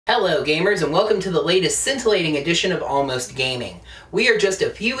Hello gamers, and welcome to the latest scintillating edition of Almost Gaming. We are just a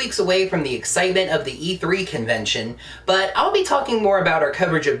few weeks away from the excitement of the E3 convention, but I'll be talking more about our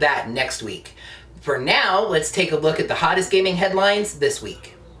coverage of that next week. For now, let's take a look at the hottest gaming headlines this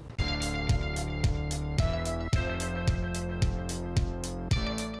week.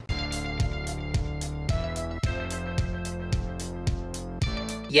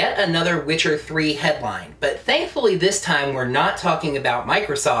 Yet another Witcher 3 headline, but thankfully this time we're not talking about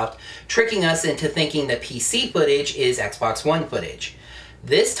Microsoft tricking us into thinking that PC footage is Xbox One footage.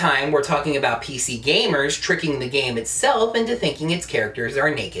 This time we're talking about PC gamers tricking the game itself into thinking its characters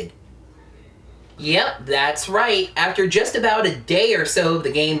are naked. Yep, that's right. After just about a day or so of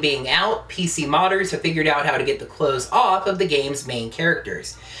the game being out, PC modders have figured out how to get the clothes off of the game's main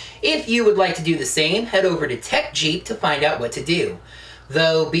characters. If you would like to do the same, head over to TechJeep to find out what to do.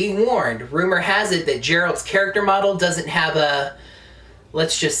 Though, be warned, rumor has it that Geralt's character model doesn't have a,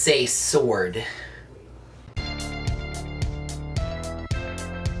 let's just say, sword.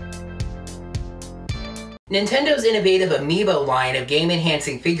 Nintendo's innovative Amiibo line of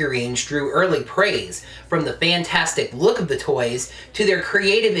game-enhancing figurines drew early praise, from the fantastic look of the toys to their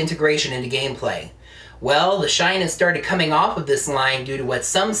creative integration into gameplay. Well, the shine has started coming off of this line due to what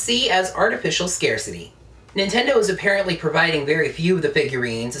some see as artificial scarcity. Nintendo is apparently providing very few of the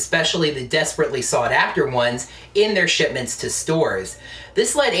figurines, especially the desperately sought-after ones, in their shipments to stores.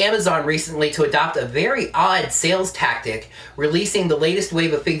 This led Amazon recently to adopt a very odd sales tactic, releasing the latest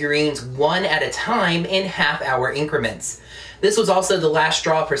wave of figurines one at a time in half-hour increments. This was also the last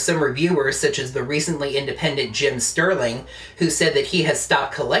straw for some reviewers, such as the recently independent Jim Sterling, who said that he has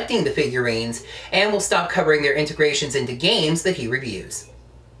stopped collecting the figurines and will stop covering their integrations into games that he reviews.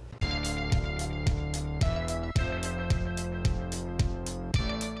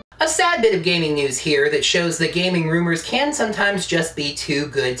 A sad bit of gaming news here that shows that gaming rumors can sometimes just be too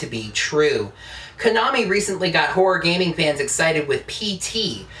good to be true. Konami recently got horror gaming fans excited with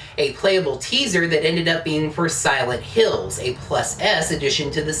PT, a playable teaser that ended up being for Silent Hills, a +S addition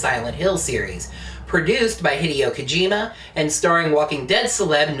to the Silent Hill series, produced by Hideo Kojima and starring Walking Dead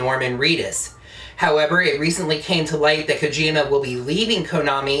celeb Norman Reedus. However, it recently came to light that Kojima will be leaving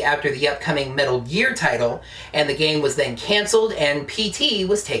Konami after the upcoming Metal Gear title, and the game was then cancelled and PT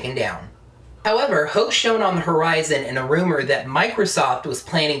was taken down. However, hope shone on the horizon in a rumor that Microsoft was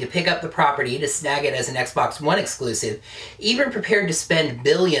planning to pick up the property to snag it as an Xbox One exclusive, even prepared to spend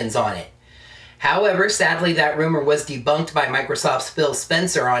billions on it. However, sadly that rumor was debunked by Microsoft's Phil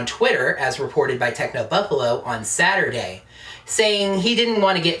Spencer on Twitter, as reported by Techno Buffalo on Saturday, saying he didn't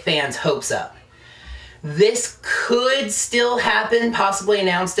want to get fans' hopes up. This could still happen, possibly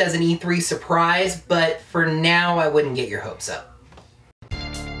announced as an E3 surprise, but for now I wouldn't get your hopes up.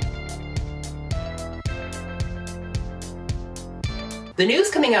 The news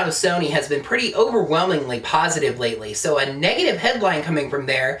coming out of Sony has been pretty overwhelmingly positive lately, so a negative headline coming from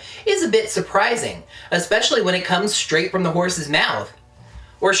there is a bit surprising, especially when it comes straight from the horse's mouth.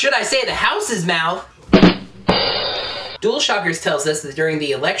 Or should I say the house's mouth? DualShockers tells us that during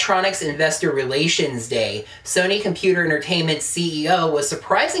the Electronics Investor Relations Day, Sony Computer Entertainment's CEO was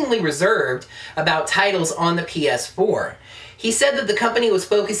surprisingly reserved about titles on the PS4. He said that the company was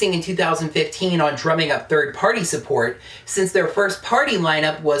focusing in 2015 on drumming up third-party support, since their first-party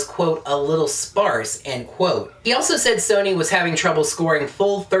lineup was, quote, a little sparse, end quote. He also said Sony was having trouble scoring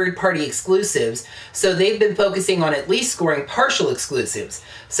full third-party exclusives, so they've been focusing on at least scoring partial exclusives,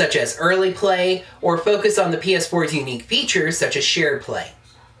 such as early play, or focus on the PS4's unique features, such as shared play.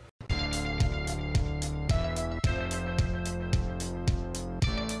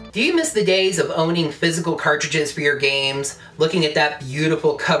 Do you miss the days of owning physical cartridges for your games, looking at that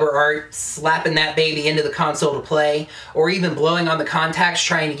beautiful cover art, slapping that baby into the console to play, or even blowing on the contacts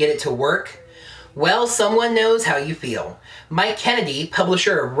trying to get it to work? Well, someone knows how you feel. Mike Kennedy,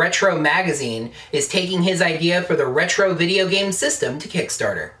 publisher of Retro Magazine, is taking his idea for the Retro video game system to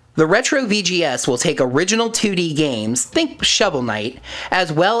Kickstarter. The Retro VGS will take original 2D games, think Shovel Knight, as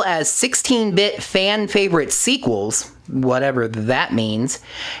well as 16-bit fan-favorite sequels, whatever that means,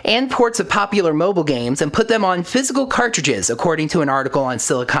 and ports of popular mobile games and put them on physical cartridges, according to an article on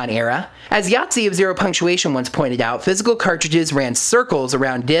Silicon Era. As Yahtzee of Zero Punctuation once pointed out, physical cartridges ran circles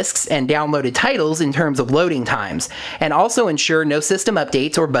around discs and downloaded titles in terms of loading times, and also ensure no system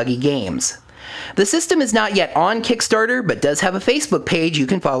updates or buggy games. The system is not yet on Kickstarter, but does have a Facebook page you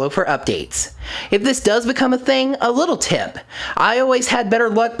can follow for updates. If this does become a thing, a little tip. I always had better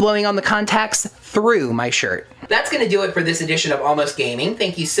luck blowing on the contacts through my shirt. That's going to do it for this edition of Almost Gaming.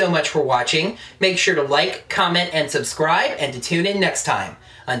 Thank you so much for watching. Make sure to like, comment, and subscribe, and to tune in next time.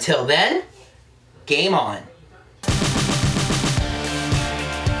 Until then, game on.